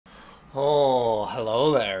Oh,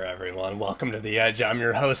 hello there, everyone. Welcome to The Edge. I'm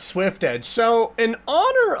your host, Swift Edge. So, in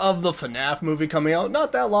honor of the FNAF movie coming out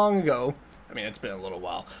not that long ago, I mean, it's been a little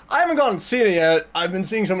while. I haven't gone and seen it yet. I've been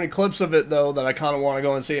seeing so many clips of it, though, that I kind of want to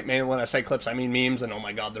go and see it. Mainly when I say clips, I mean memes, and oh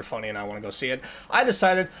my god, they're funny, and I want to go see it. I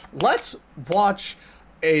decided, let's watch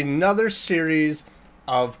another series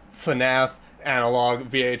of FNAF analog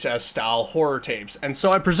VHS-style horror tapes. And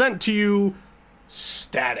so I present to you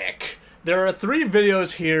Static. There are 3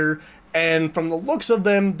 videos here, and from the looks of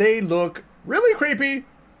them, they look really creepy.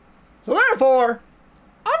 So therefore,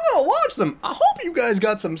 I'm gonna watch them. I hope you guys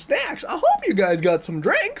got some snacks. I hope you guys got some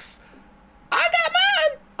drinks. I got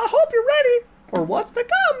mine. I hope you're ready for what's to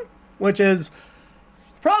come, which is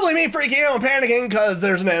probably me freaking out and panicking because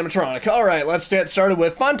there's an animatronic. All right, let's get started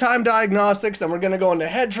with fun time diagnostics. Then we're gonna go into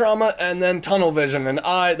head trauma and then tunnel vision. And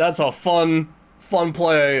that's a fun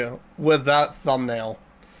play with that thumbnail.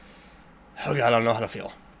 Oh god, I don't know how to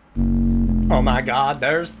feel. Oh my god,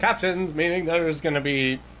 there's captions, meaning there's gonna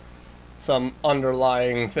be some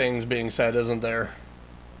underlying things being said, isn't there?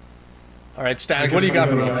 Alright, Static, what do you got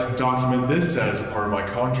for me? I'm gonna document this as part of my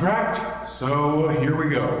contract, so here we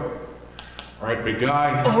go. Alright, big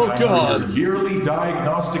guy, time for your yearly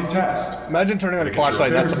diagnostic test. Imagine turning on a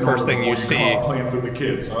flashlight, that's the first thing you see. Playing for the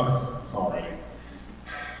kids, huh? Alrighty.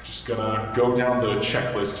 Just gonna go down the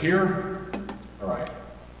checklist here. Alright.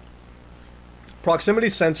 Proximity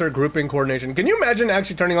sensor, grouping, coordination. Can you imagine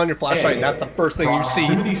actually turning on your flashlight and that's the first thing you see?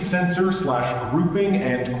 Proximity sensor / grouping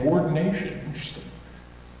and coordination. Interesting.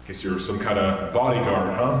 Guess you're some kind of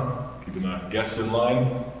bodyguard, huh? Keeping the guests in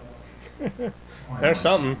line. There's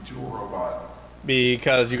something. To a robot.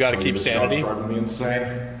 Because you gotta keep sanity. This job's driving me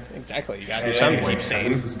insane. Exactly, you gotta do something to keep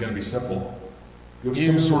sane. This is gonna be simple. You have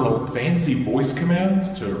some sort of fancy voice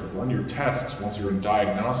commands to run your tests once you're in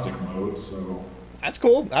diagnostic mode, so... That's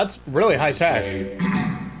cool. That's really high tech.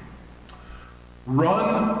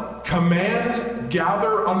 Run command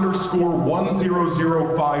gather _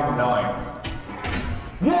 10059.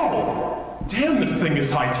 Whoa! Damn, this thing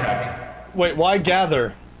is high tech. Wait, why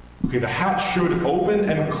gather? Okay, the hatch should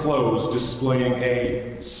open and close, displaying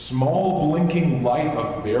a small blinking light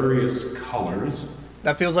of various colors.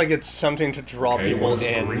 That feels like it's something to draw people what does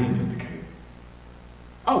in. Green indicate?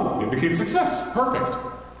 Oh, indicate success. Perfect.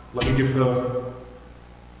 Let me give the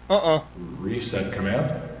reset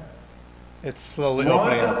command. It's slowly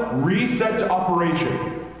opening up. Reset to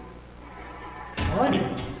operation.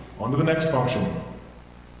 Alrighty, on to the next function.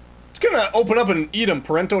 It's gonna open up and eat him.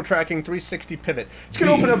 Parental tracking 360 pivot. It's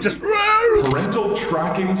gonna open up just... Parental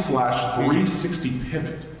tracking / 360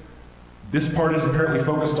 pivot. This part is apparently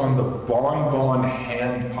focused on the bonbon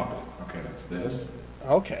hand puppet. Okay, that's this.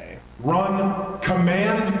 Okay. Run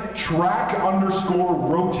command track _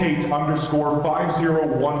 rotate _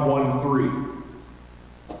 50113.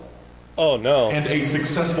 Oh no. And a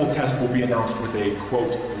successful test will be announced with a,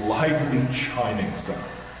 quote, lively chiming sound.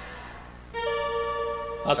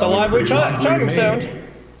 That's a lively chiming sound.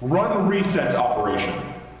 Run reset operation.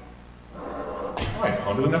 Alright,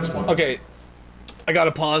 on to the next one. Okay, I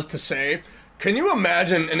gotta pause to say, can you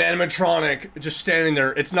imagine an animatronic just standing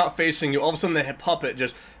there, it's not facing you, all of a sudden the puppet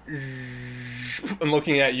just and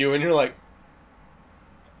looking at you and you're like,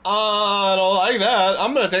 I don't like that,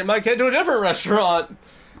 I'm gonna take my kid to a different restaurant.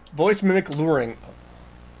 Voice mimic luring.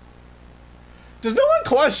 Does no one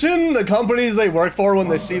question the companies they work for when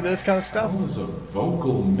they see this kind of stuff? What is a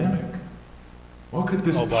vocal mimic? What could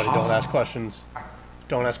this buddy, don't ask questions.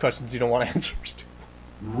 Don't ask questions you don't want answers to.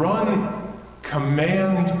 Run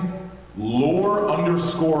command lore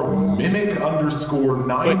 _ mimic _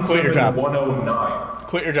 97109.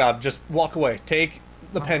 Quit your job. Just walk away. Take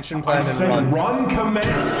the pension plan and run. Run command.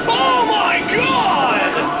 Oh my god!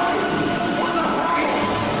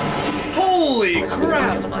 Holy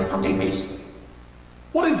crap!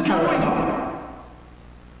 What is going on?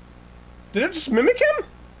 Did it just mimic him?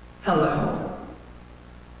 Hello.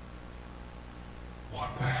 What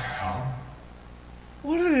the hell?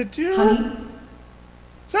 What did it do? Honey?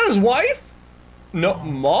 Is that his wife? No,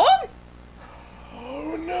 mom?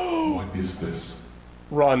 Oh no. What is this?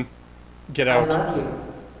 Run. Get I out. love you.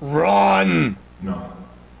 Run! No.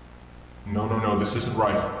 No, this isn't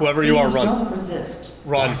right. Whoever you are, Please run. don't resist.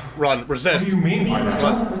 Run, resist. What do you mean by Please that?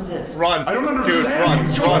 don't resist. Run. I don't understand. Dude, run,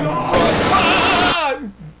 What's run, going run. on? Ah!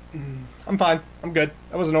 I'm fine. I'm good.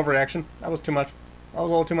 That was an overreaction. That was too much. That was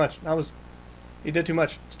a little too much. He did too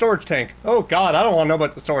much. Storage tank. Oh god, I don't want to know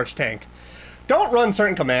about the storage tank. Don't run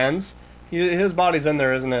certain commands. His body's in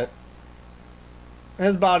there, isn't it?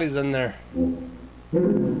 His body's in there.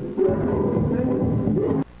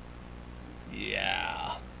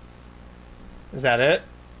 Yeah. Is that it?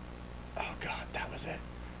 Oh god, that was it.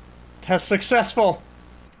 Test successful.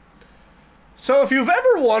 So if you've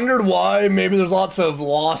ever wondered why maybe there's lots of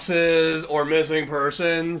losses or missing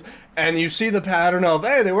persons, and you see the pattern of,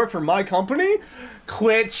 hey, they work for my company,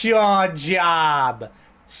 quit your job.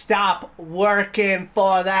 Stop working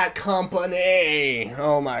for that company.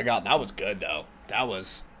 Oh my god, that was good though. That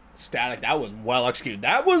was static. That was well executed.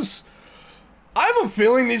 That was... I have a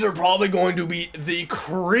feeling these are probably going to be the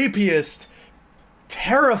creepiest,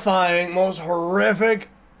 terrifying, most horrific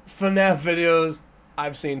FNAF videos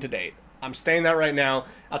I've seen to date. I'm saying that right now.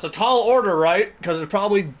 That's a tall order, right? Because there's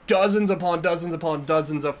probably dozens upon dozens upon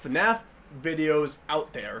dozens of FNAF videos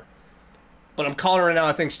out there. But I'm calling it right now,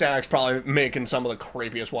 I think Static's probably making some of the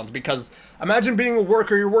creepiest ones. Because imagine being a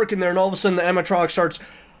worker, you're working there, and all of a sudden the animatronic starts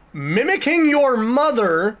mimicking your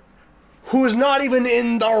mother, who is not even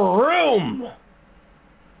in the room.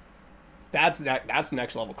 That's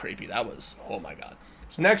next level creepy. That was, oh my god.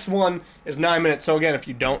 This next one is 9 minutes. So again, if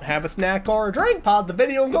you don't have a snack or a drink, pause the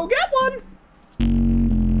video and go get one.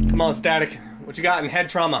 Come on, Static. What you got in head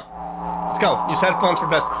trauma? Let's go. Use headphones for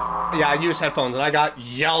best. Yeah, I use headphones, and I got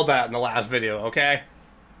yelled at in the last video, okay?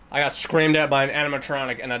 I got screamed at by an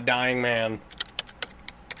animatronic and a dying man.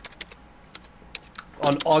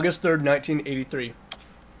 On August 3rd, 1983.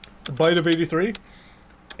 The bite of 83.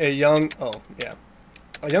 A young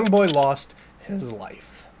boy lost his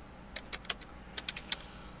life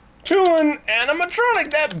to an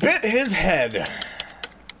animatronic that bit his head.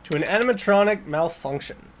 To an animatronic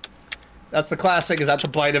malfunction. That's the classic. Is that the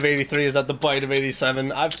bite of 83? Is that the bite of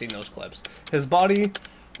 87? I've seen those clips. His body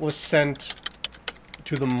was sent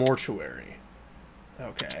to the mortuary.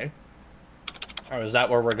 Okay. Or is that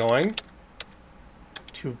where we're going?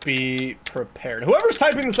 To be prepared. Whoever's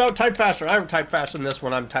typing this out, type faster. I type faster than this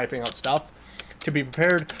when I'm typing out stuff. To be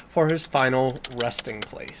prepared for his final resting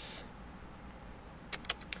place.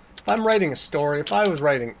 If I'm writing a story, if I was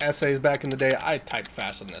writing essays back in the day, I'd type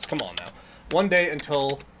faster than this. Come on now. One day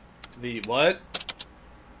until the what?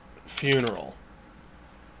 Funeral.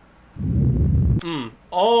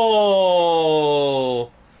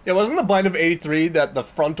 Oh. Yeah, wasn't the bite of 83 that the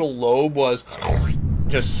frontal lobe was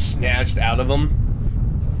just snatched out of him?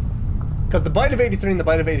 Because the bite of 83 and the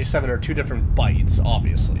bite of 87 are two different bites,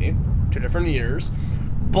 obviously. 2 different years.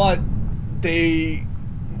 But they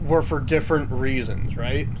were for different reasons,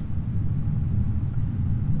 right?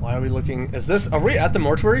 Why are we looking... Are we at the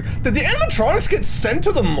mortuary? Did the animatronics get sent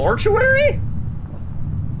to the mortuary?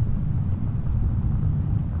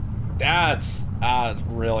 That's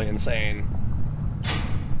really insane.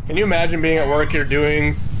 Can you imagine being at work, you're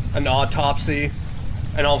doing an autopsy,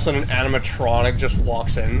 and all of a sudden an animatronic just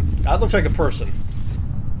walks in? That looks like a person.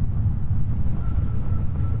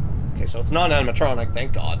 Okay, so it's not an animatronic,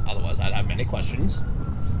 thank God. Otherwise, I'd have many questions.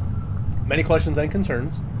 Many questions and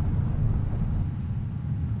concerns.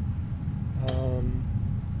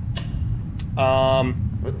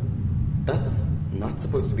 What? That's not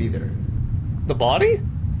supposed to be there. The body?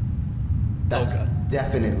 That's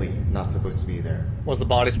definitely not supposed to be there. Was the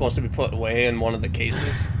body supposed to be put away in one of the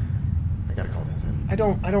cases? I gotta call this in. I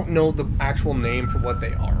don't know the actual name for what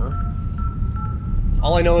they are.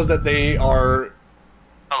 All I know is that they are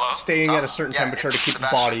staying at a certain temperature to keep the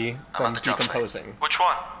body from decomposing. Which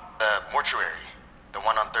one? The mortuary. The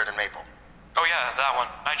one on 3rd and Maple. Oh yeah, that one.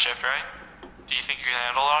 Night shift, right? Do you think you can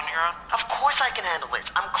handle it on your own? Of course I can handle it.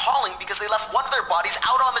 I'm calling because they left one of their bodies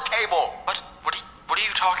out on the table. What are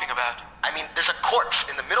you talking about? I mean, there's a corpse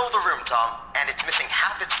in the middle of the room, Tom, and it's missing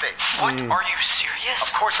half its face. What? Are you serious?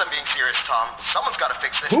 Of course I'm being serious, Tom. Someone's got to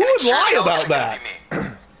fix this. Who would lie about that?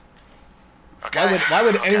 Okay. Why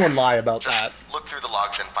would anyone lie about Just that? look through the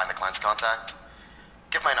logs and find the client's contact.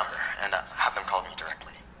 Give my number and have them call me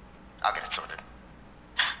directly. I'll get it sorted.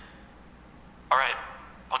 All right,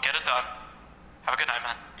 I'll get it done. Have a good night,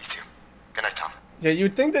 man. You too. Good night, Tom. Yeah,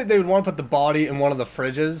 you'd think that they would want to put the body in one of the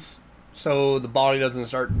fridges so the body doesn't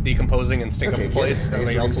start decomposing and stink up the place, and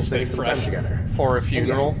they also stay fresh for a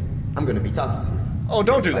funeral. Yes, I'm going to be talking to you. Oh,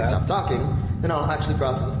 don't do If I that. stop talking, then I'll actually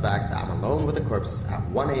process the fact that I'm alone with a corpse at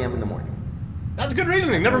 1 a.m. in the morning. That's good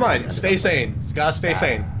reasoning. Never mind. Stay sane. You gotta stay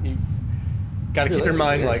sane. You gotta keep your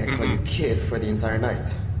mind like. I can't call you kid for the entire night.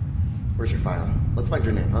 Where's your file? Let's find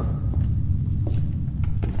your name, huh?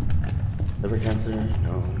 Liver cancer?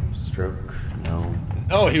 No. Stroke? No.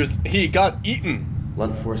 Oh, he got eaten.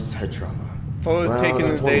 Blunt force head trauma. For taking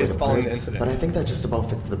that's the one way days to following put the it, incident. But I think that just about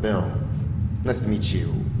fits the bill. Nice to meet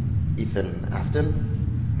you, Ethan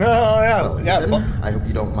Afton. Oh yeah, Well, yeah. Ethan, I hope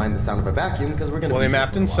you don't mind the sound of a vacuum because we're gonna. William be here for a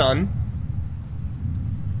Afton's while. son.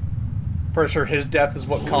 Pretty sure his death is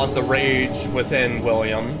what caused the rage within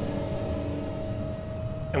William.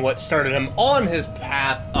 And what started him on his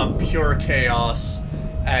path of pure chaos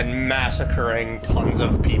and massacring tons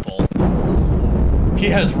of people. He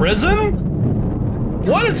has risen?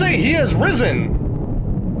 Why did it say he has risen?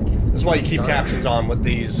 This is why you keep captions on with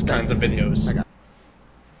these kinds of videos.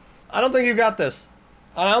 I don't think you got this.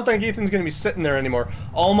 I don't think Ethan's gonna be sitting there anymore.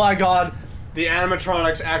 Oh my god, the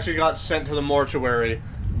animatronics actually got sent to the mortuary.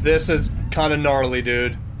 This is kind of gnarly,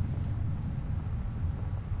 dude.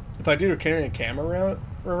 If I do carry a camera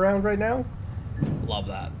around right now, love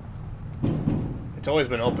that. It's always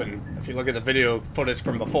been open. If you look at the video footage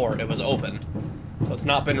from before, it was open. So it's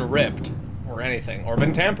not been ripped or anything, or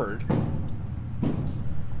been tampered.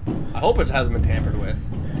 I hope it hasn't been tampered with.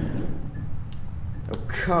 Oh,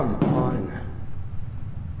 come on.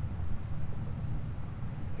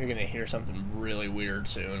 You're gonna hear something really weird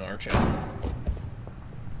soon, aren't you?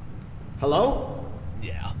 Hello?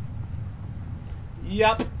 Yeah.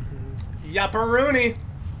 Yup. Yupperoonie.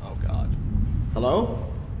 Oh god. Hello?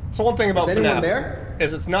 So one thing about Is anyone FNAF there?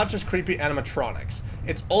 is it's not just creepy animatronics.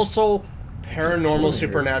 It's also paranormal,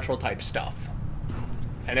 supernatural type stuff.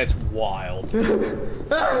 And it's wild.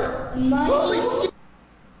 Holy shit!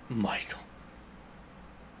 Michael.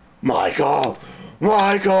 Michael!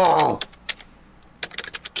 Michael!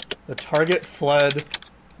 The target fled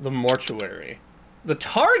the mortuary. The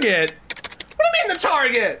target? What do you mean the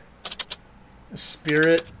target? The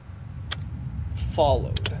spirit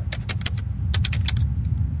followed.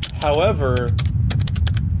 However,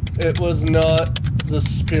 it was not the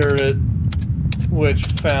spirit which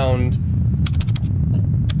found,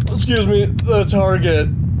 excuse me, the target.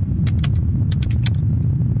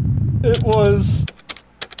 It was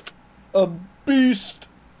a beast.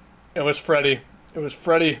 It was Freddy. It was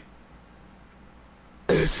Freddy.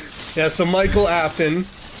 Yeah, so Michael Afton,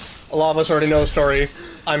 a lot of us already know the story.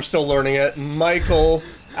 I'm still learning it. Michael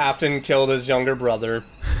Afton killed his younger brother,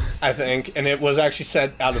 I think, and it was actually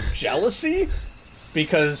said out of jealousy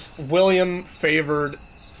because William favored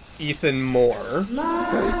Ethan more.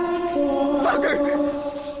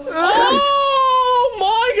 Oh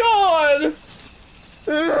my god!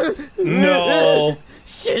 No.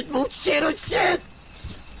 Shit, oh shit, oh shit!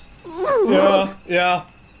 Yeah, yeah.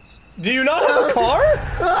 Do you not have a car?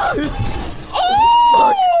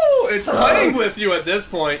 Oh! It's playing with you at this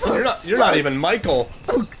point. You're not even Michael.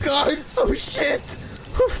 Oh god, oh shit!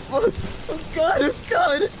 Oh fuck, oh god, oh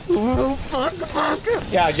god! Oh fuck, fuck!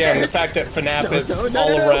 Yeah, again, the fact that FNAF is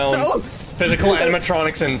all around physical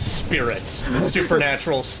animatronics and spirits,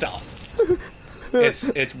 supernatural stuff.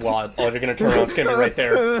 It's wild. Oh, you're gonna turn around, it's gonna be right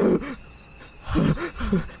there.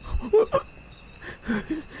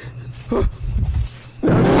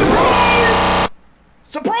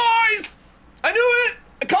 Surprise! I knew it!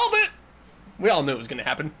 I called it! We all knew it was gonna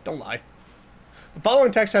happen. Don't lie. The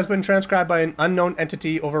following text has been transcribed by an unknown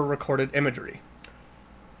entity over recorded imagery.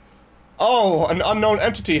 Oh, an unknown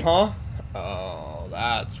entity, huh? Oh,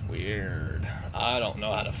 that's weird. I don't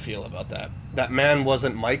know how to feel about that. That man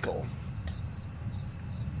wasn't Michael.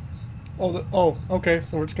 Oh, okay,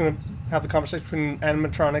 so we're just gonna have the conversation between an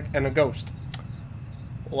animatronic and a ghost.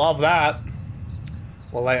 Love that.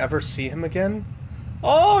 Will I ever see him again?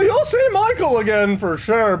 Oh, you'll see Michael again for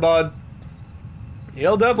sure, bud.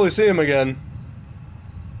 You'll definitely see him again.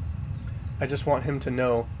 I just want him to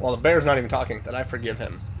know, while the bear's not even talking, that I forgive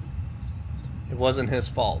him. It wasn't his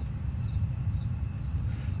fault.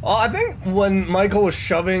 I think when Michael was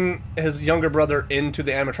shoving his younger brother into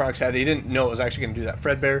the animatronic's head, he didn't know it was actually going to do that.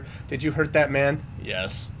 Fredbear, did you hurt that man?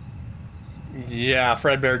 Yes. Yeah,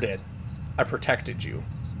 Fredbear did. I protected you.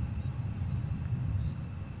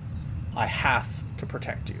 I have to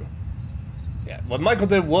protect you. Yeah, what Michael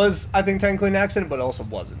did was, I think, technically an accident, but also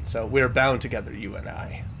wasn't. So we're bound together, you and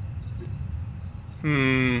I.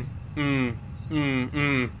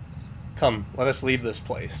 Come, let us leave this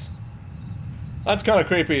place. That's kind of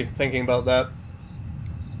creepy, thinking about that.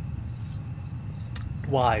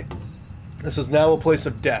 Why? This is now a place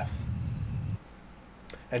of death.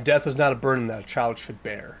 And death is not a burden that a child should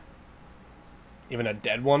bear. Even a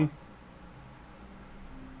dead one?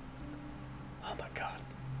 Oh my god.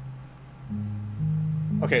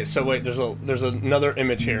 Okay, so wait, there's another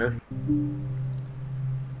image here.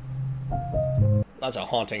 That's a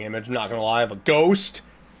haunting image, I'm not gonna lie, of a ghost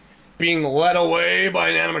being led away by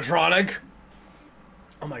an animatronic.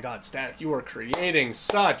 Oh my god, Static, you are creating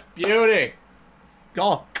such beauty.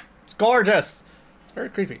 Oh, it's gorgeous. It's very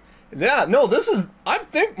creepy. Yeah, no, this is, I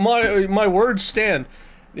think my words stand.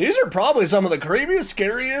 These are probably some of the creepiest,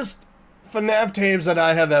 scariest FNAF tapes that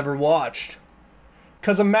I have ever watched.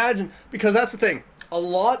 Because that's the thing. A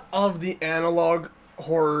lot of the analog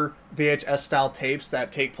horror VHS style tapes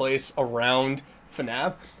that take place around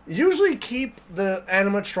FNAF usually keep the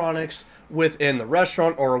animatronics within the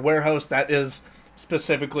restaurant or a warehouse that is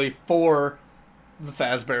specifically for the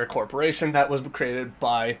Fazbear Corporation that was created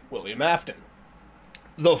by William Afton.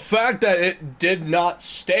 The fact that it did not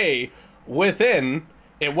stay within,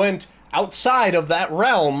 it went outside of that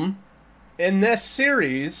realm in this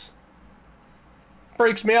series,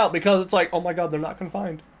 freaks me out, because it's like, oh my god, they're not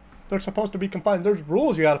confined. They're supposed to be confined. There's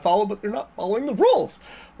rules you gotta follow, but they're not following the rules.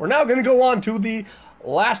 We're now gonna go on to the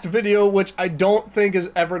last video, which I don't think is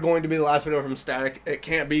ever going to be the last video from Static. It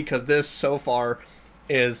can't be, because this so far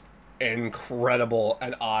is incredible,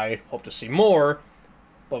 and I hope to see more.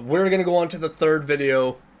 But we're gonna go on to the third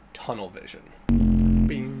video, Tunnel Vision.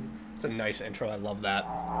 Bing. It's a nice intro. I love that.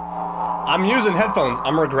 I'm using headphones.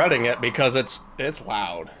 I'm regretting it because it's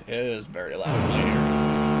loud. It is very loud in my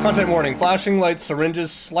ear. Content warning: flashing lights, syringes,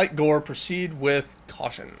 slight gore. Proceed with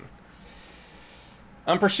caution.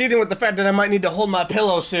 I'm proceeding with the fact that I might need to hold my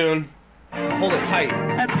pillow soon. Hold it tight.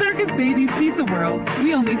 At Circus Baby's Pizza World,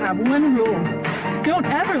 we only have one rule. Don't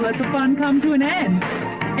ever let the fun come to an end.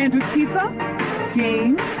 And with pizza,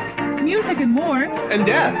 games, music, and more, And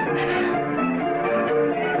death.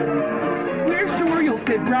 we're sure you'll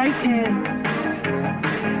fit right in.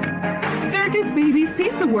 Circus Baby's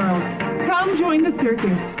Pizza World. Come join the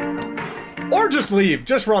circus. Or just leave.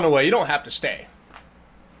 Just run away. You don't have to stay.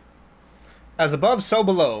 As above, so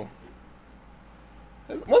below.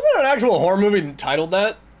 Wasn't there an actual horror movie titled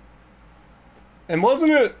that? And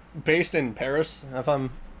wasn't it based in Paris? If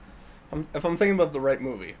I'm thinking about the right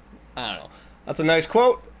movie. I don't know. That's a nice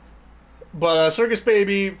quote. But Circus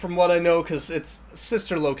Baby, from what I know, because it's a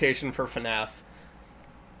sister location for FNAF,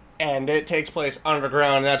 and it takes place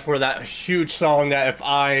underground, and that's where that huge song that if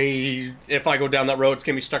I go down that road, it's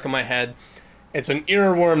gonna be stuck in my head. It's an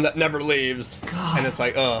earworm that never leaves, God, and it's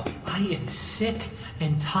like, I am sick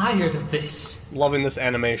and tired of this. loving this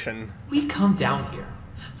animation. We come down here,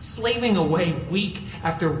 slaving away week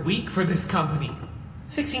after week for this company,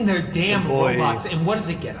 fixing their damn boy. robots, and what does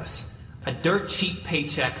it get us? A dirt cheap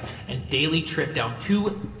paycheck and daily trip down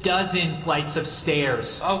 24 flights of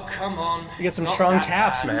stairs. Oh, come on. You get some Not strong that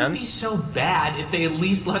caps, bad. It would man. be so bad if they at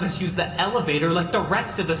least let us use the elevator like the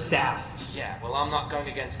rest of the staff. Yeah, well, I'm not going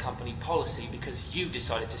against company policy because you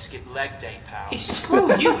decided to skip leg day, pal. Hey,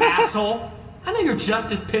 screw you, asshole! I know you're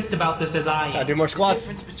just as pissed about this as I am. Gotta do more The squats.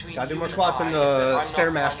 difference between Gotta do you more and squats in I the is that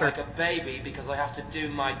I'm not Stairmaster. like a baby because I have to do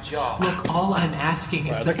my job. Look, all I'm asking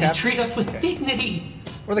is Are that there they treat us with captions? dignity.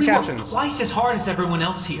 Where are the we captions? work twice as hard as everyone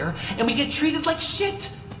else here, and we get treated like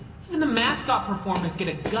shit. Even the mascot performers get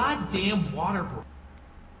a goddamn water break.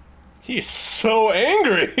 He's so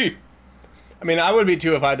angry. I mean, I would be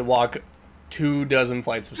too if I had to walk 24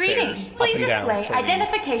 flights of Greetings. stairs up Please and down display to leave.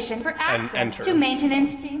 identification for access enter. to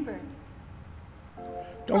maintenance chamber.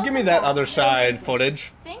 Don't give me that other side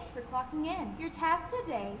footage. Thanks for clocking in. Your tasks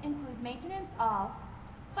today include maintenance of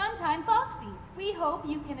Funtime Foxy. We hope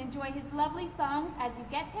you can enjoy his lovely songs as you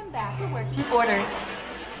get him back to working order.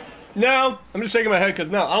 No, I'm just shaking my head because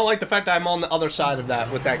no, I don't like the fact that I'm on the other side of that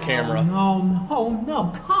with that camera.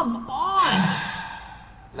 No, come on!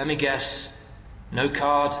 Let me guess. No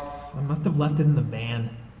card. I must have left it in the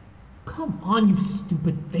van. Come on, you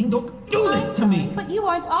stupid thing, don't do this to me! But you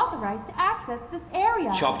aren't authorized to access this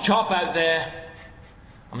area. Chop chop out there.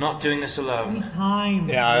 I'm not doing this alone. Time.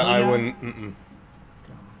 Yeah, I wouldn't.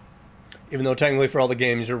 Even though technically for all the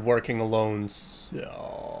games you're working alone,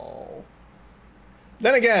 so...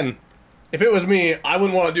 Then again, if it was me, I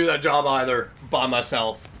wouldn't want to do that job either by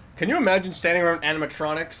myself. Can you imagine standing around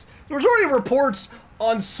animatronics? There was already reports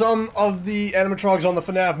on some of the animatronics on the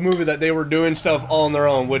FNAF movie that they were doing stuff all on their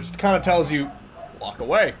own, which kind of tells you, walk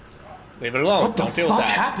away. Leave it alone. What the Don't deal fuck with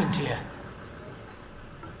that. happened here?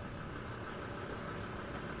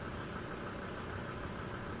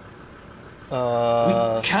 We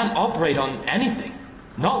can't operate on anything.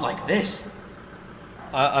 Not like this.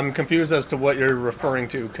 I'm confused as to what you're referring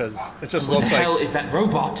to, because it just What the looks hell like... is that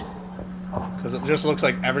robot? Because it just looks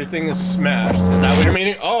like everything is smashed. Is that what you're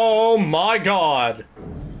meaning? Oh my god!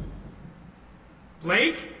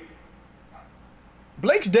 Blake?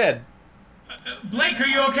 Blake's dead. Blake, are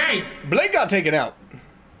you okay? Blake got taken out.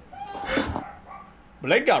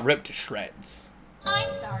 Blake got ripped to shreds. I'm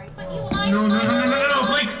sorry, but you... No,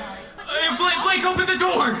 Blake! Blake, open the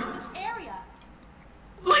door! This area.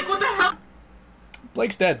 Blake, what the hell?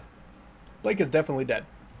 Blake's dead. Blake is definitely dead.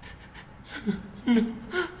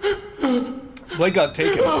 Blake got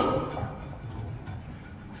taken.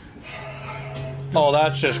 Oh,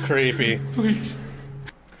 that's just creepy. Please.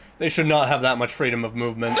 They should not have that much freedom of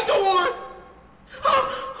movement. The door!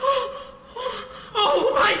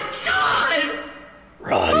 Oh my god!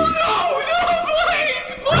 Run. No,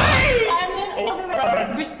 Blake!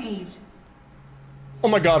 Admin received. Oh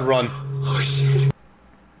my god, run. Oh shit.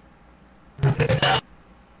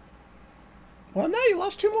 Well, now you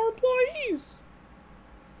lost 2 more employees.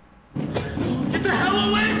 Get the hell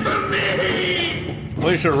away from me! At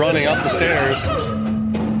least you're running up the stairs.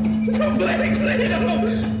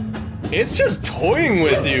 It's just toying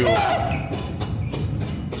with you.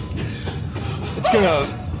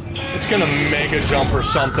 It's gonna mega jump or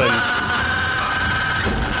something.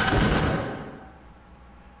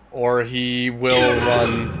 Or he will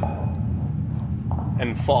run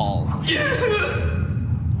and fall.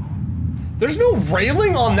 There's no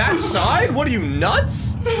railing on that side? What are you,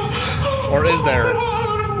 nuts? Or is there?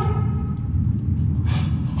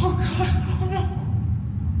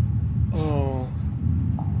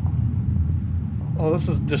 Oh, this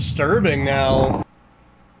is disturbing now.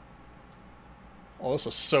 Oh, this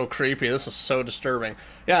is so creepy. This is so disturbing.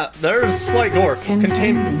 Yeah, there's slight gore.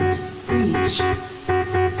 Containment. Breach.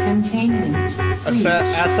 Containment.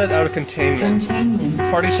 Asset out of containment.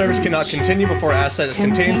 Party service cannot continue before asset is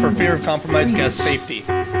contained for fear of compromised guest safety.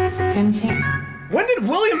 When did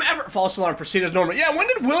William ever... False alarm, proceed as normal. Yeah, when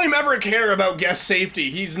did William ever care about guest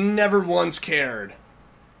safety? He's never once cared.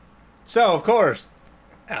 So, of course,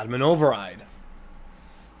 admin override.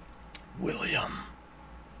 William.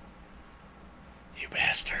 You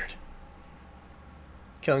bastard.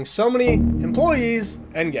 Killing so many employees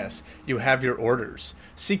and guests. You have your orders.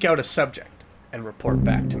 Seek out a subject and report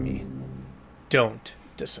back to me. Don't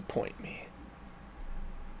disappoint me.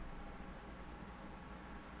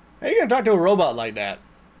 How are you gonna talk to a robot like that?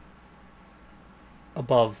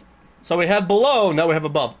 Above. So we had below, now we have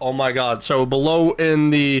above. Oh my god. So below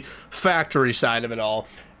in the factory side of it all,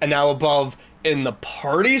 and now above in the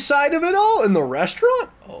party side of it all, in the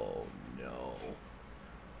restaurant? Oh no.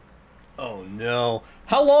 Oh no.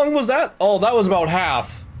 How long was that? Oh, that was about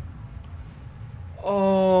half.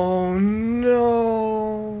 Oh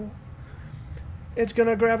no. It's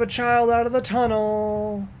gonna grab a child out of the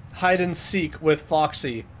tunnel. Hide and seek with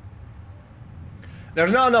Foxy.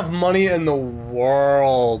 There's not enough money in the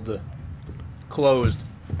world. Closed.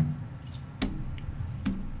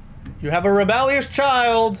 You have a rebellious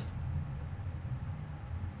child.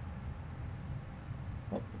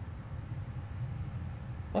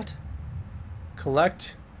 What?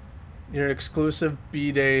 Collect your exclusive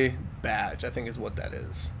B-Day badge, I think is what that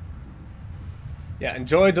is. Yeah,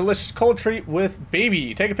 enjoy a delicious cold treat with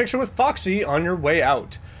baby. Take a picture with Foxy on your way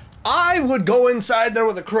out. I would go inside there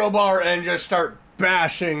with a crowbar and just start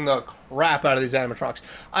bashing the crap out of these animatronics.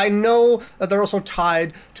 I know that they're also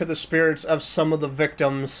tied to the spirits of some of the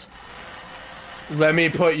victims. Let me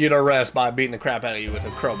put you to rest by beating the crap out of you with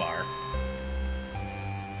a crowbar.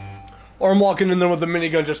 Or I'm walking in there with a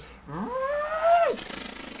minigun just...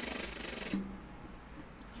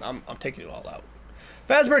 I'm taking it all out.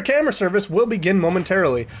 Fazbear camera service will begin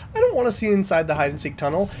momentarily. I don't want to see inside the hide-and-seek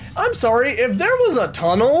tunnel. I'm sorry, if there was a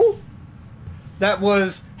tunnel that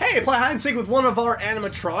was, hey, play hide-and-seek with one of our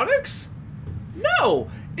animatronics? No!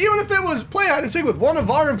 Even if it was play hide-and-seek with one of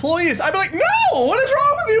our employees, I'd be like, no! What is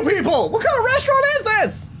wrong with you people? What kind of restaurant is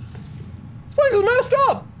this? This place is messed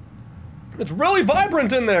up. It's really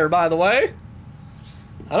vibrant in there, by the way.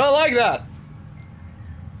 I don't like that.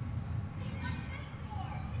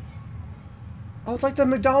 Oh, it's like the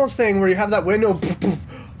McDonald's thing where you have that window. Poof, poof.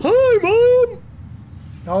 Hi, Mom!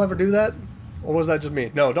 Y'all ever do that? Or was that just me?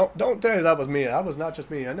 No, don't tell me that was me. That was not just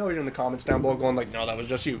me. I know you're in the comments down below going like, no, that was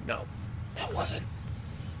just you. No, that wasn't.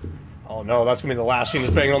 Oh no, that's gonna be the last scene is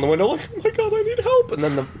banging on the window like, oh my god, I need help. And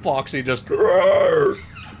then the Foxy just... I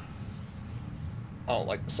don't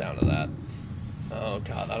like the sound of that. Oh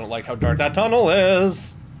god, I don't like how dark that tunnel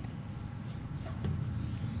is.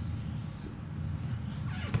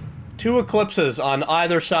 2 eclipses on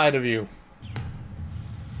either side of you.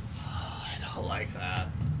 Oh, I don't like that.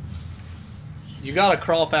 You gotta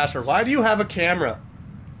crawl faster. Why do you have a camera?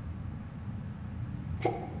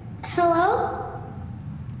 Hello?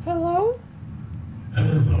 Hello?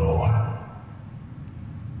 Hello.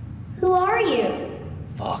 Who are you?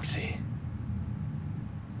 Foxy.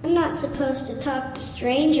 I'm not supposed to talk to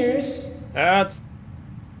strangers. That's...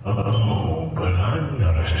 Oh, but I'm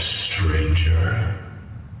not a stranger.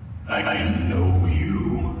 I know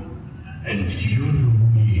you, and you know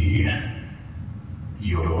me.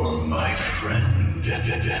 You're my friend.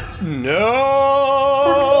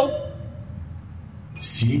 No!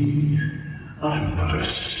 See? I'm not a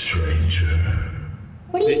stranger.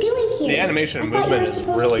 What are you doing here? The animation and I thought you movement were is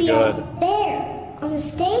supposed really to be good. out there, on the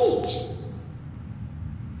stage.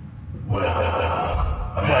 Well,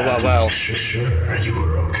 I had to make sure you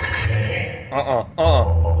were okay. All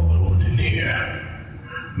alone in here.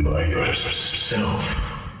 By yourself.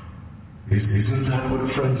 Isn't that what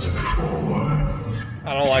friends are for?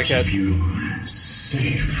 I don't like it. Keep you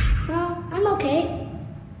safe. Well, I'm okay.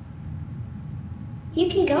 You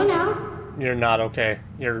can go now. You're not okay.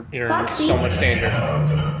 You're in Foxy. so much danger. I have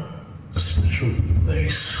a special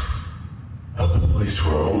place. A place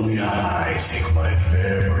where only I take my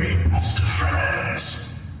very best of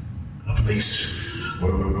friends. A place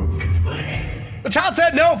where we can play. The child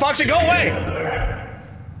said no, Foxy, go away! Together.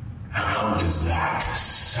 How does that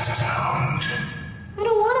sound? I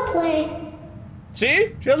don't want to play.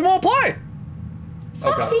 See? She doesn't want to play.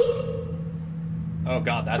 Foxy, Oh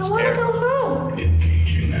god, I that's want to terrible. go home.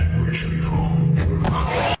 Engaging retrieval.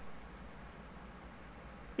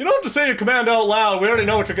 You don't have to say your command out loud. We already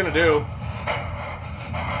know what you're gonna do.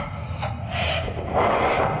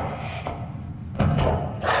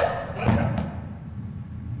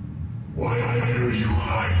 Why are you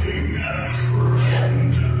hiding,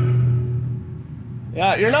 friend?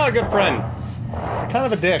 Yeah, you're not a good friend. You're kind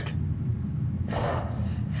of a dick.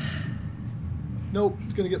 Nope,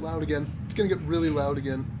 it's gonna get loud again. It's gonna get really loud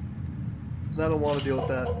again. And I don't want to deal with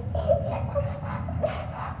that.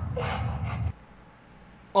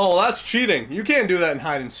 Oh, that's cheating. You can't do that in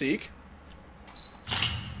hide and seek.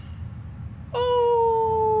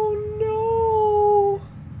 Oh, no.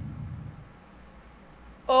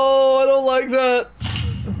 Oh, I don't like that.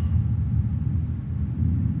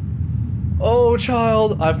 Oh,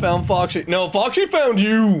 child, I found Foxy. No, Foxy found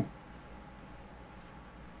you.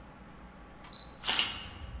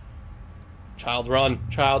 Child, run.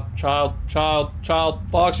 Child.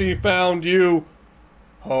 Foxy found you.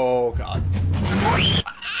 Oh, God. I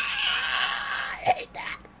hate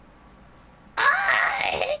that. I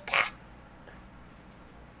hate that.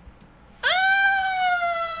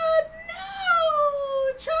 No,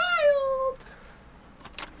 child.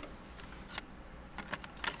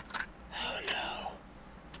 Oh, no.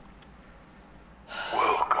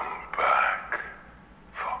 Welcome back,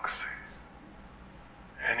 Foxy.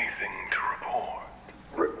 Anything to report?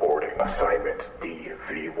 Reporting assignment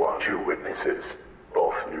DV1. 2 witnesses,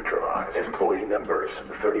 both neutralized. Employee numbers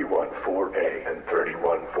 31-4A and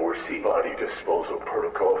 31-4C. Body disposal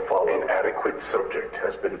protocol followed. Inadequate subject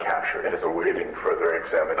has been captured and is awaiting further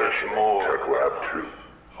examination. That's more Tech Lab 2.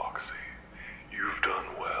 Foxy, you've done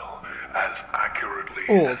well, as accurately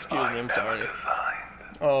Oh, as excuse me, I'm I've sorry. ever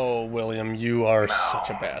designed. Oh, William, you are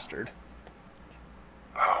such a bastard.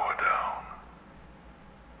 Power down.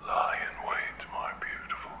 Lie in wait, my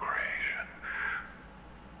beautiful creation.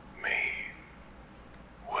 Me.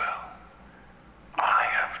 Well, I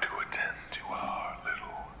have to attend to our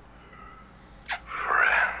little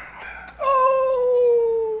friend.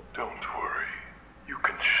 Oh! Don't worry. You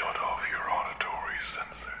can shut off your auditory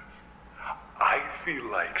sensors. I feel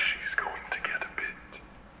like she's going to get a bit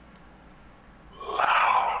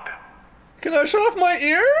loud. Can I shut off my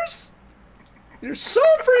ears? You're so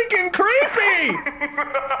freaking creepy!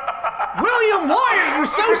 William, why are you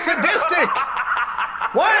so sadistic?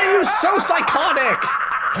 Why are you so psychotic?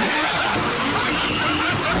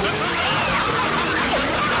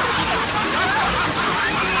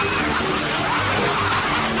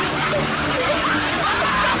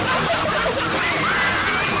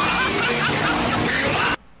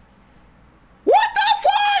 What the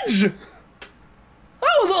fudge?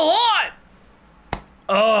 That was a lot!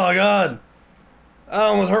 Oh, God. I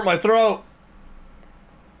almost hurt my throat.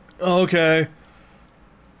 Okay.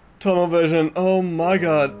 Tunnel vision. Oh, my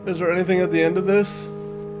God. Is there anything at the end of this?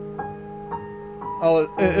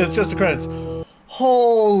 Oh, it's just the credits.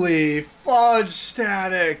 Holy fudge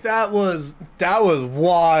static. That was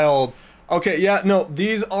wild. Okay, yeah, no,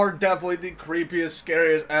 these are definitely the creepiest,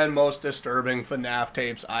 scariest, and most disturbing FNAF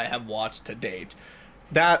tapes I have watched to date.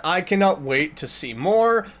 That I cannot wait to see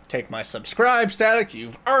more. Take my subscribe, Static.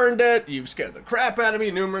 You've earned it. You've scared the crap out of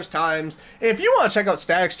me numerous times. If you want to check out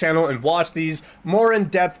Static's channel and watch these more in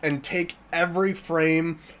depth and take every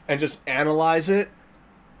frame and just analyze it,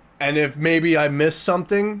 and if maybe I missed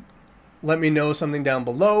something, let me know something down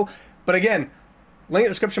below. But again, link in the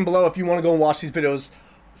description below if you want to go and watch these videos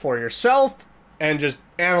for yourself and just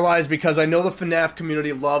analyze, because I know the FNAF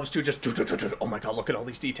community loves to just oh my god, look at all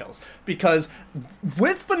these details. Because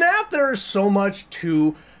with FNAF, there is so much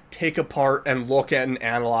to take apart and look at and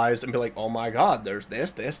analyze and be like, oh my god, there's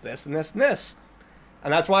this, and this, and this.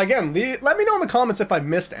 And that's why, again, let me know in the comments if I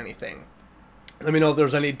missed anything. Let me know if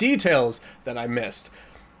there's any details that I missed.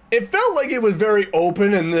 It felt like it was very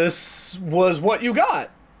open and this was what you got.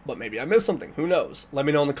 But maybe I missed something. Who knows? Let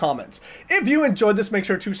me know in the comments. If you enjoyed this, make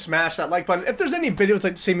sure to smash that like button. If there's any videos you'd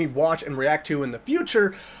like to see me watch and react to in the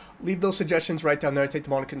future, leave those suggestions right down there. I take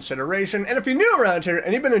them all into consideration. And if you're new around here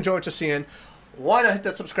and you've been enjoying what you're seeing, why not hit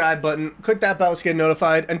that subscribe button, click that bell to get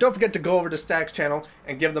notified, and don't forget to go over to Stack's channel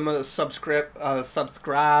and give them a subscribe.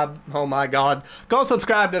 Oh my god. Go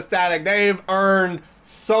subscribe to Static. They've earned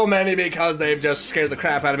so many because they've just scared the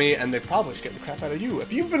crap out of me, and they've probably scared the crap out of you.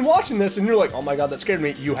 If you've been watching this and you're like, oh my god, that scared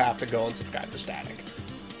me, you have to go and subscribe to Static.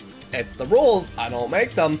 It's the rules. I don't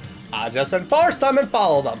make them. I just enforce them and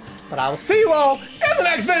follow them. But I will see you all in the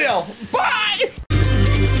next video. Bye!